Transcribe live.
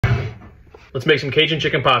Let's make some Cajun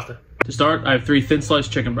chicken pasta. To start, I have 3 thin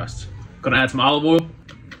sliced chicken breasts. Gonna add some olive oil,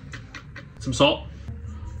 some salt,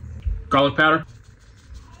 garlic powder,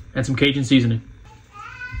 and some Cajun seasoning.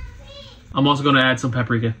 I'm also gonna add some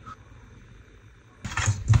paprika.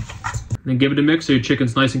 Then give it a mix so your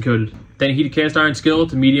chicken's nice and coated. Then heat a cast iron skillet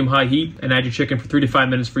to medium-high heat and add your chicken for 3 to 5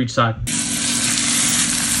 minutes for each side.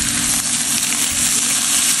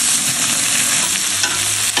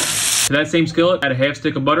 To that same skillet, add a half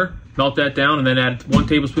stick of butter, melt that down, and then add 1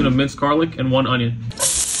 tablespoon of minced garlic and 1 onion.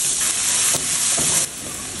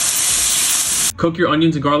 Cook your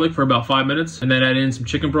onions and garlic for about 5 minutes, and then add in some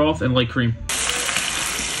chicken broth and light cream.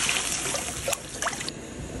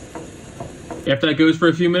 After that goes for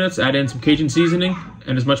a few minutes, add in some Cajun seasoning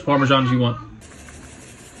and as much Parmesan as you want.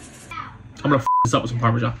 I'm gonna this up with some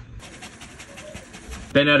Parmesan.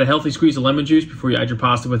 Then add a healthy squeeze of lemon juice before you add your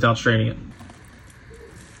pasta without straining it.